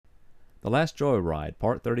The Last JoyRide,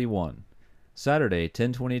 Part 31. Saturday,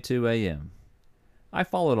 10:22 a.m. I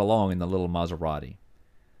followed along in the little Maserati.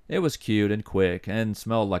 It was cute and quick and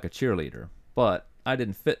smelled like a cheerleader, but I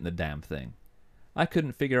didn't fit in the damn thing. I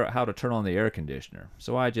couldn't figure out how to turn on the air conditioner,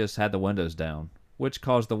 so I just had the windows down, which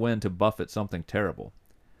caused the wind to buffet something terrible.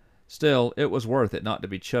 Still, it was worth it not to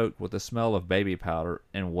be choked with the smell of baby powder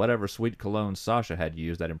and whatever sweet cologne Sasha had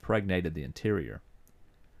used that impregnated the interior.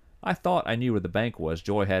 I thought I knew where the bank was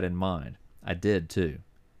Joy had in mind. I did, too.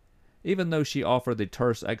 Even though she offered the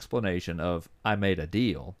terse explanation of, "I made a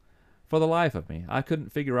deal," for the life of me, I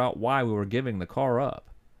couldn't figure out why we were giving the car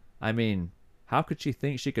up. I mean, how could she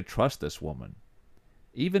think she could trust this woman?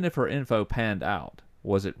 Even if her info panned out,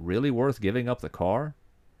 was it really worth giving up the car?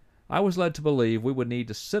 I was led to believe we would need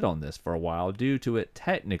to sit on this for a while due to it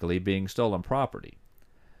technically being stolen property.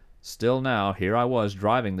 Still now, here I was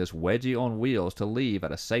driving this wedgie on wheels to leave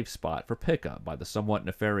at a safe spot for pickup by the somewhat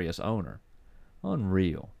nefarious owner.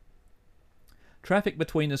 Unreal. Traffic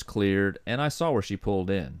between us cleared, and I saw where she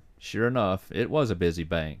pulled in. Sure enough, it was a busy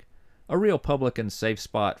bank. A real public and safe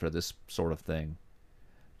spot for this sort of thing.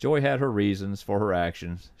 Joy had her reasons for her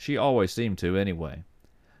actions. She always seemed to, anyway.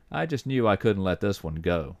 I just knew I couldn't let this one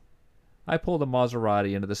go. I pulled the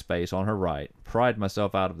Maserati into the space on her right, pried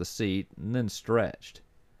myself out of the seat, and then stretched.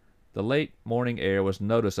 The late morning air was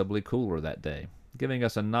noticeably cooler that day, giving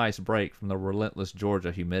us a nice break from the relentless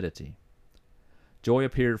Georgia humidity. Joy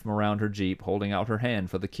appeared from around her Jeep, holding out her hand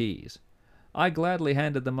for the keys. I gladly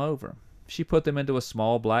handed them over. She put them into a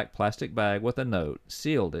small black plastic bag with a note,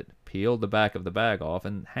 sealed it, peeled the back of the bag off,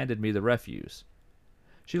 and handed me the refuse.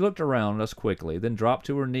 She looked around us quickly, then dropped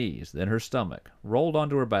to her knees, then her stomach, rolled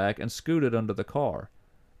onto her back, and scooted under the car.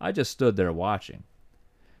 I just stood there watching.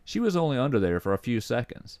 She was only under there for a few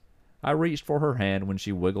seconds. I reached for her hand when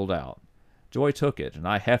she wiggled out. Joy took it, and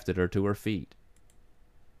I hefted her to her feet.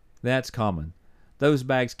 That's common. Those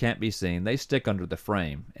bags can't be seen. They stick under the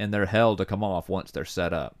frame, and they're hell to come off once they're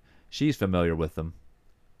set up. She's familiar with them.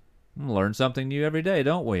 Learn something new every day,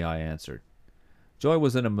 don't we? I answered. Joy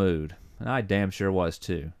was in a mood, and I damn sure was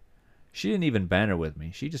too. She didn't even banter with me.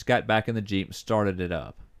 She just got back in the Jeep and started it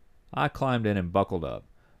up. I climbed in and buckled up.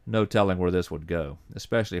 No telling where this would go,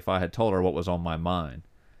 especially if I had told her what was on my mind.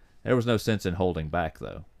 There was no sense in holding back,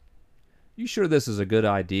 though. "You sure this is a good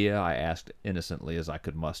idea?" I asked innocently as I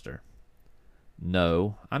could muster.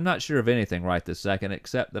 "No, I'm not sure of anything right this second,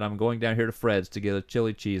 except that I'm going down here to Fred's to get a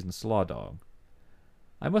chili cheese and slaw dog."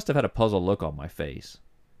 I must have had a puzzled look on my face.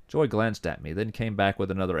 Joy glanced at me, then came back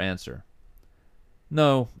with another answer.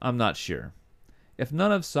 "No, I'm not sure. If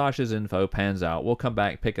none of Sasha's info pans out, we'll come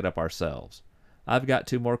back and pick it up ourselves. I've got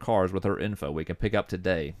 2 more cars with her info we can pick up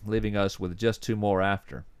today, leaving us with just 2 more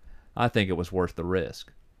after. I think it was worth the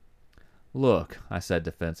risk." "Look," I said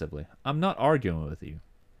defensively, "I'm not arguing with you."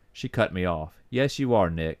 She cut me off. "Yes, you are,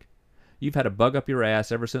 Nick. You've had a bug up your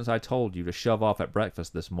ass ever since I told you to shove off at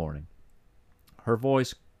breakfast this morning." Her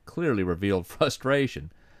voice clearly revealed frustration,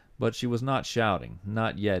 but she was not shouting,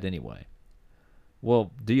 not yet anyway.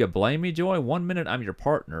 "Well, do you blame me, Joy? One minute I'm your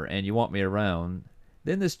partner and you want me around,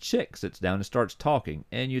 then this chick sits down and starts talking,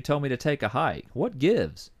 and you tell me to take a hike. What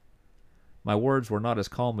gives?" My words were not as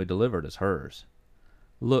calmly delivered as hers.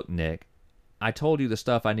 "Look, Nick, I told you the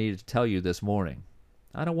stuff I needed to tell you this morning.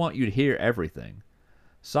 I don't want you to hear everything.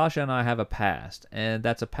 Sasha and I have a past, and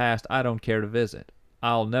that's a past I don't care to visit.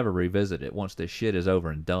 I'll never revisit it once this shit is over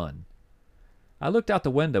and done." I looked out the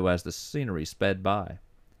window as the scenery sped by.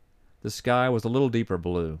 The sky was a little deeper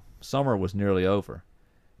blue. Summer was nearly over.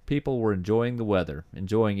 People were enjoying the weather,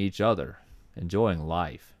 enjoying each other, enjoying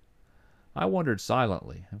life. I wondered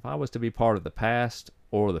silently if I was to be part of the past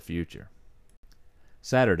or the future.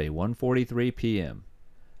 Saturday, 1:43 p.m.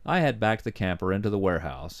 I had backed the camper into the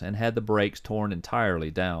warehouse and had the brakes torn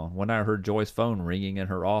entirely down when I heard Joy's phone ringing in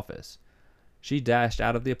her office. She dashed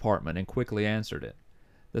out of the apartment and quickly answered it.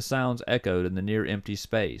 The sounds echoed in the near empty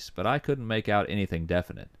space, but I couldn't make out anything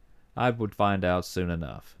definite. I would find out soon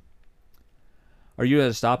enough. "Are you at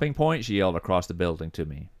a stopping point?" she yelled across the building to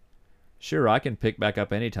me. "Sure, I can pick back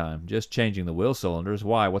up any time. Just changing the wheel cylinders.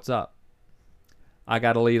 Why, what's up?" "I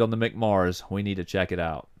got a lead on the McMars. We need to check it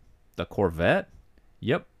out." "The Corvette?"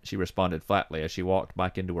 "Yep," she responded flatly as she walked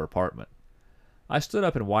back into her apartment. I stood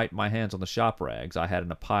up and wiped my hands on the shop rags I had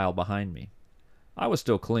in a pile behind me. I was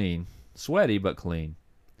still clean. Sweaty, but clean.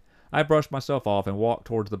 I brushed myself off and walked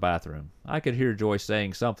towards the bathroom. I could hear Joy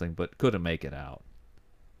saying something, but couldn't make it out.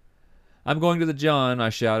 "I'm going to the John," I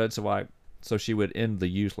shouted so she would end the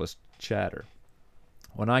useless chatter.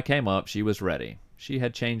 When I came up, she was ready. She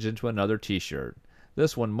had changed into another t-shirt,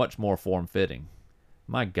 this one much more form-fitting.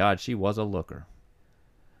 My God, she was a looker.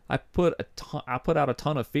 I put out a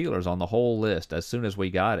ton of feelers on the whole list as soon as we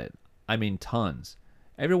got it. I mean tons.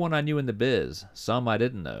 Everyone I knew in the biz, some I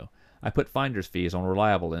didn't know. I put finder's fees on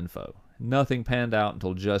reliable info. Nothing panned out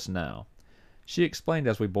until just now. She explained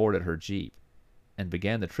as we boarded her Jeep and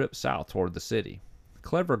began the trip south toward the city.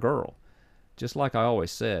 Clever girl. Just like I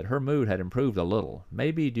always said, her mood had improved a little,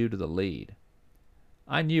 maybe due to the lead.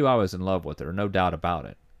 I knew I was in love with her, no doubt about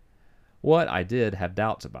it. What I did have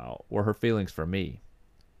doubts about were her feelings for me.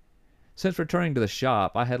 Since returning to the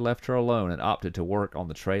shop, I had left her alone and opted to work on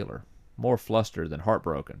the trailer. More flustered than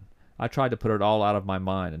heartbroken, I tried to put it all out of my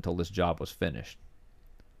mind until this job was finished.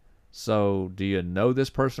 So, do you know this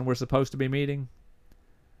person we're supposed to be meeting?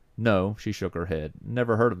 No, she shook her head.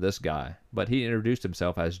 Never heard of this guy, but he introduced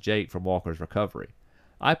himself as Jake from Walker's Recovery.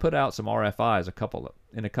 I put out some RFIs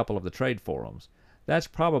in a couple of the trade forums. That's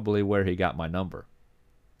probably where he got my number.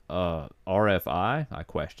 RFI? I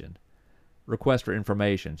questioned. Request for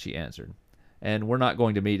information, she answered. And we're not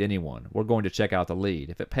going to meet anyone. We're going to check out the lead.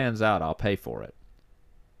 If it pans out, I'll pay for it.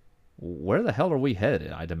 Where the hell are we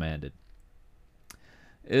headed? I demanded.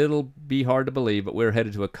 It'll be hard to believe, but we're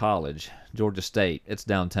headed to a college, Georgia State. It's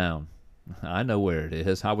downtown. I know where it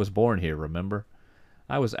is. I was born here, remember?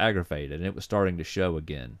 I was aggravated, and it was starting to show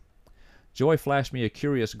again. Joy flashed me a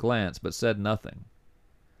curious glance, but said nothing.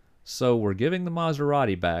 So we're giving the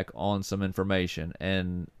Maserati back on some information,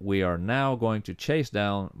 and we are now going to chase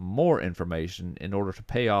down more information in order to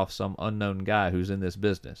pay off some unknown guy who's in this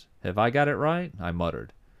business. Have I got it right? I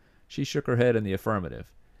muttered. She shook her head in the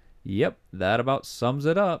affirmative. Yep, that about sums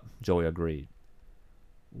it up, Joy agreed.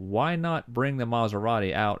 Why not bring the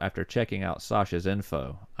Maserati out after checking out Sasha's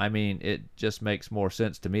info? I mean, it just makes more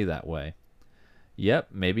sense to me that way. Yep,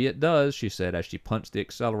 maybe it does, she said as she punched the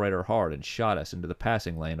accelerator hard and shot us into the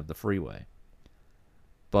passing lane of the freeway.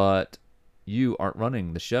 But you aren't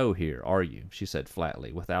running the show here, are you? She said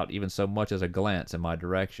flatly, without even so much as a glance in my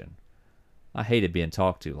direction. I hated being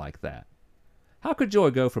talked to like that. How could Joy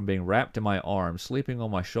go from being wrapped in my arms, sleeping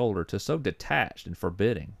on my shoulder, to so detached and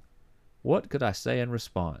forbidding? What could I say in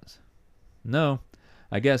response? No,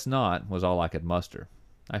 I guess not, was all I could muster.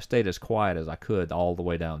 I stayed as quiet as I could all the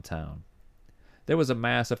way downtown. There was a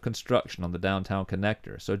mass of construction on the downtown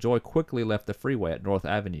connector, so Joy quickly left the freeway at North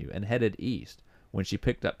Avenue and headed east when she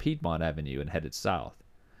picked up Piedmont Avenue and headed south.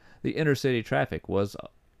 The inner-city traffic was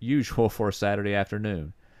usual for a Saturday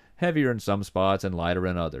afternoon, heavier in some spots and lighter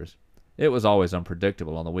in others. It was always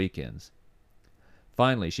unpredictable on the weekends.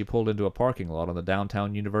 Finally, she pulled into a parking lot on the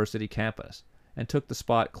downtown University campus and took the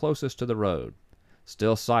spot closest to the road.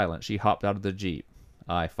 Still silent, she hopped out of the Jeep.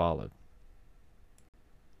 I followed.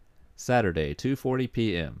 Saturday, 2:40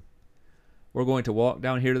 p.m. We're going to walk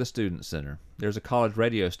down here to the Student Center. There's a college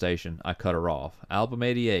radio station. I cut her off. Album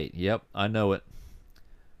 88. Yep, I know it.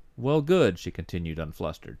 Well, good, she continued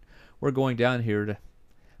unflustered. We're going down here to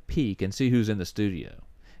peek and see who's in the studio.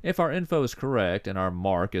 If our info is correct and our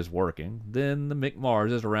mark is working, then the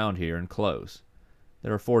McMars is around here and close.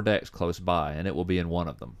 There are 4 decks close by, and it will be in one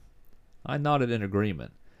of them. I nodded in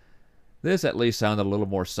agreement. This at least sounded a little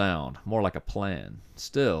more sound, more like a plan.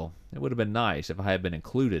 Still, it would have been nice if I had been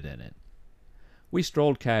included in it. We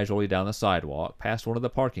strolled casually down the sidewalk, past one of the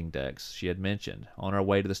parking decks she had mentioned, on our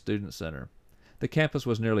way to the Student Center. The campus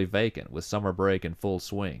was nearly vacant, with summer break in full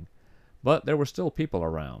swing. But there were still people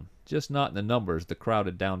around, just not in the numbers the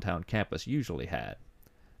crowded downtown campus usually had.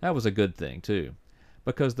 That was a good thing, too,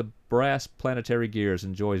 because the brass planetary gears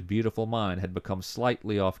in Joy's beautiful mind had become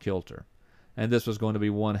slightly off-kilter, and this was going to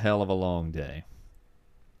be one hell of a long day.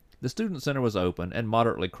 The Student Center was open and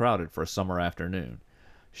moderately crowded for a summer afternoon.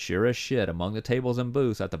 Sure as shit, among the tables and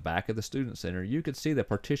booths at the back of the Student Center, you could see the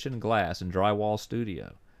partitioned glass and drywall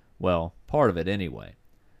studio. Well, part of it anyway.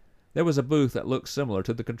 There was a booth that looked similar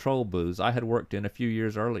to the control booths I had worked in a few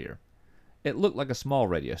years earlier. It looked like a small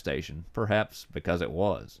radio station, perhaps because it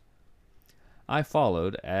was. I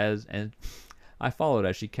followed as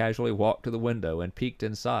she casually walked to the window and peeked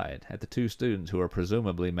inside at the 2 students who were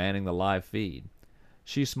presumably manning the live feed.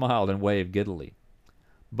 She smiled and waved giddily.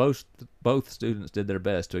 Both students did their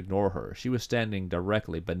best to ignore her. She was standing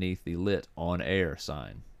directly beneath the lit "On Air"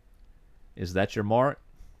 sign. Is that your mark?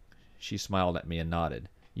 She smiled at me and nodded.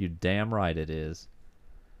 You damn right it is.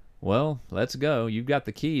 Well, let's go. You've got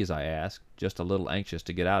the keys, I asked, just a little anxious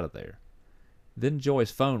to get out of there. Then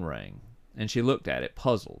Joy's phone rang, and she looked at it,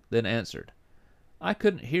 puzzled, then answered. I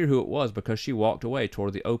couldn't hear who it was because she walked away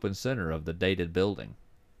toward the open center of the dated building.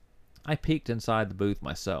 I peeked inside the booth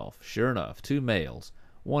myself. Sure enough, 2 males,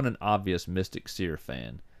 one an obvious Mystic Seer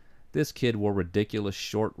fan. This kid wore ridiculous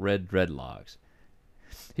short red dreadlocks.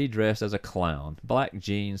 He dressed as a clown, black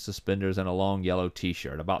jeans, suspenders, and a long yellow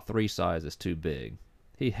t-shirt, about 3 sizes too big.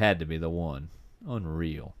 He had to be the one.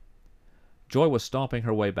 Unreal. Joy was stomping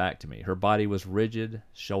her way back to me. Her body was rigid,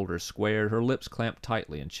 shoulders squared, her lips clamped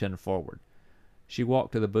tightly and chin forward. She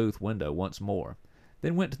walked to the booth window once more,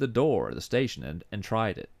 then went to the door of the station and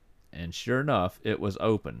tried it. And sure enough, it was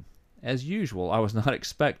open. As usual, I was not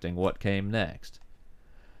expecting what came next.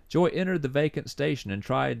 Joy entered the vacant station and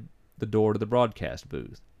tried the door to the broadcast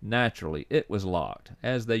booth. Naturally, it was locked,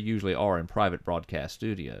 as they usually are in private broadcast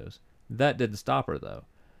studios. That didn't stop her, though.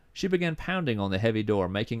 She began pounding on the heavy door,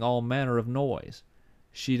 making all manner of noise.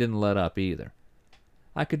 She didn't let up either.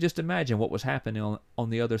 I could just imagine what was happening on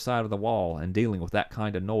the other side of the wall and dealing with that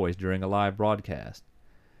kind of noise during a live broadcast.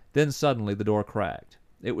 Then suddenly the door cracked.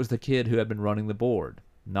 It was the kid who had been running the board,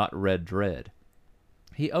 not Red Dread.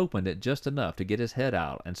 He opened it just enough to get his head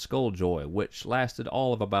out and scold Joy, which lasted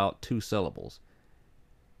all of about 2 syllables.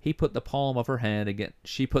 She put the palm of her hand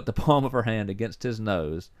against his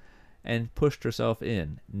nose and pushed herself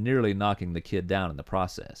in, nearly knocking the kid down in the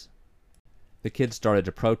process. The kid started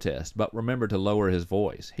to protest, but remembered to lower his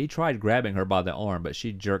voice. He tried grabbing her by the arm, but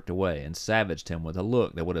she jerked away and savaged him with a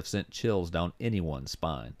look that would have sent chills down anyone's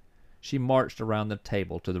spine. She marched around the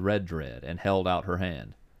table to the Red Dread and held out her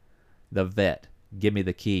hand. "The vet, give me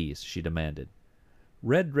the keys," she demanded.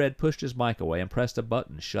 Red Dread pushed his mic away and pressed a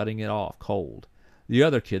button, shutting it off cold. The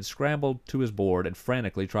other kid scrambled to his board and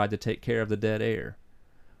frantically tried to take care of the dead air.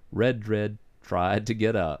 Red Dread tried to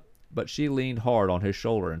get up, but she leaned hard on his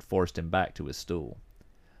shoulder and forced him back to his stool.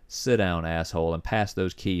 "Sit down, asshole, and pass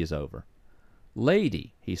those keys over."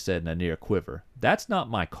 "Lady," he said in a near quiver, "that's not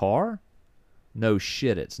my car." "No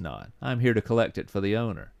shit it's not. I'm here to collect it for the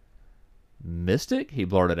owner." "Mystic?" he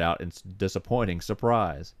blurted out in disappointing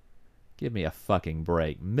surprise. "Give me a fucking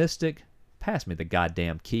break. Mystic? Pass me the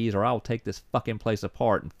goddamn keys or I'll take this fucking place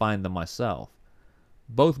apart and find them myself."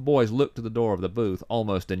 Both boys looked to the door of the booth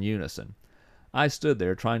almost in unison. I stood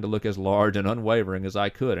there trying to look as large and unwavering as I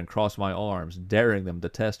could and crossed my arms, daring them to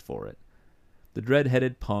test for it. The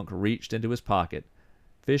dread-headed punk reached into his pocket,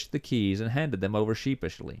 fished the keys, and handed them over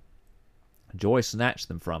sheepishly. Joy snatched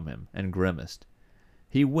them from him and grimaced.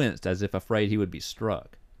 He winced as if afraid he would be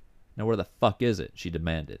struck. "Now where the fuck is it?" she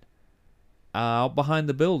demanded. "Out behind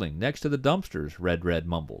the building, next to the dumpsters," Red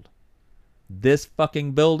mumbled. "This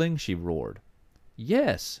fucking building?" she roared.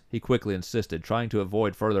 "Yes," he quickly insisted, trying to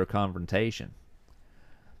avoid further confrontation.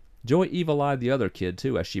 Joy evil-eyed the other kid,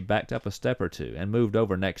 too, as she backed up a step or two and moved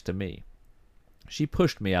over next to me. She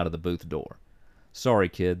pushed me out of the booth door. "Sorry,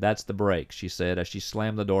 kid, that's the break," she said as she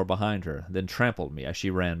slammed the door behind her, then trampled me as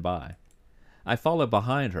she ran by. I followed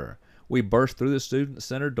behind her. We burst through the student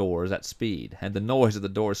center doors at speed, and the noise of the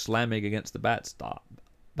doors slamming against the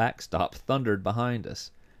backstop thundered behind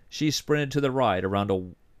us. She sprinted to the right around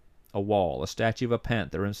a wall, a statue of a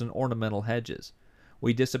panther, and some ornamental hedges.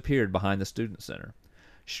 We disappeared behind the student center.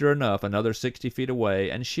 Sure enough, another 60 feet away,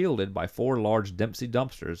 and shielded by 4 large Dempsey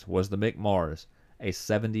dumpsters, was the McMars, a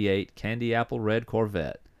 '78 candy apple red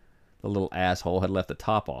Corvette. The little asshole had left the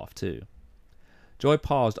top off, too. Joy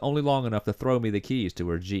paused only long enough to throw me the keys to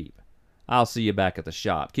her Jeep. "I'll see you back at the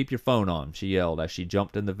shop. Keep your phone on," she yelled as she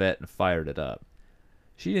jumped in the vet and fired it up.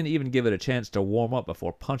 She didn't even give it a chance to warm up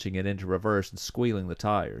before punching it into reverse and squealing the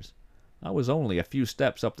tires. I was only a few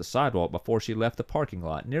steps up the sidewalk before she left the parking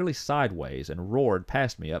lot, nearly sideways, and roared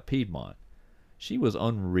past me up Piedmont. She was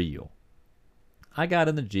unreal. I got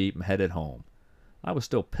in the Jeep and headed home. I was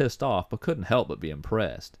still pissed off, but couldn't help but be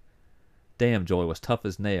impressed. Damn, Joy was tough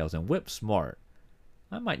as nails and whip smart.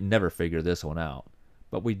 I might never figure this one out,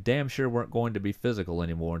 but we damn sure weren't going to be physical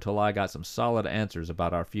anymore until I got some solid answers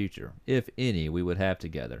about our future, if any we would have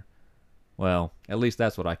together. Well, at least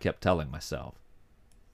that's what I kept telling myself.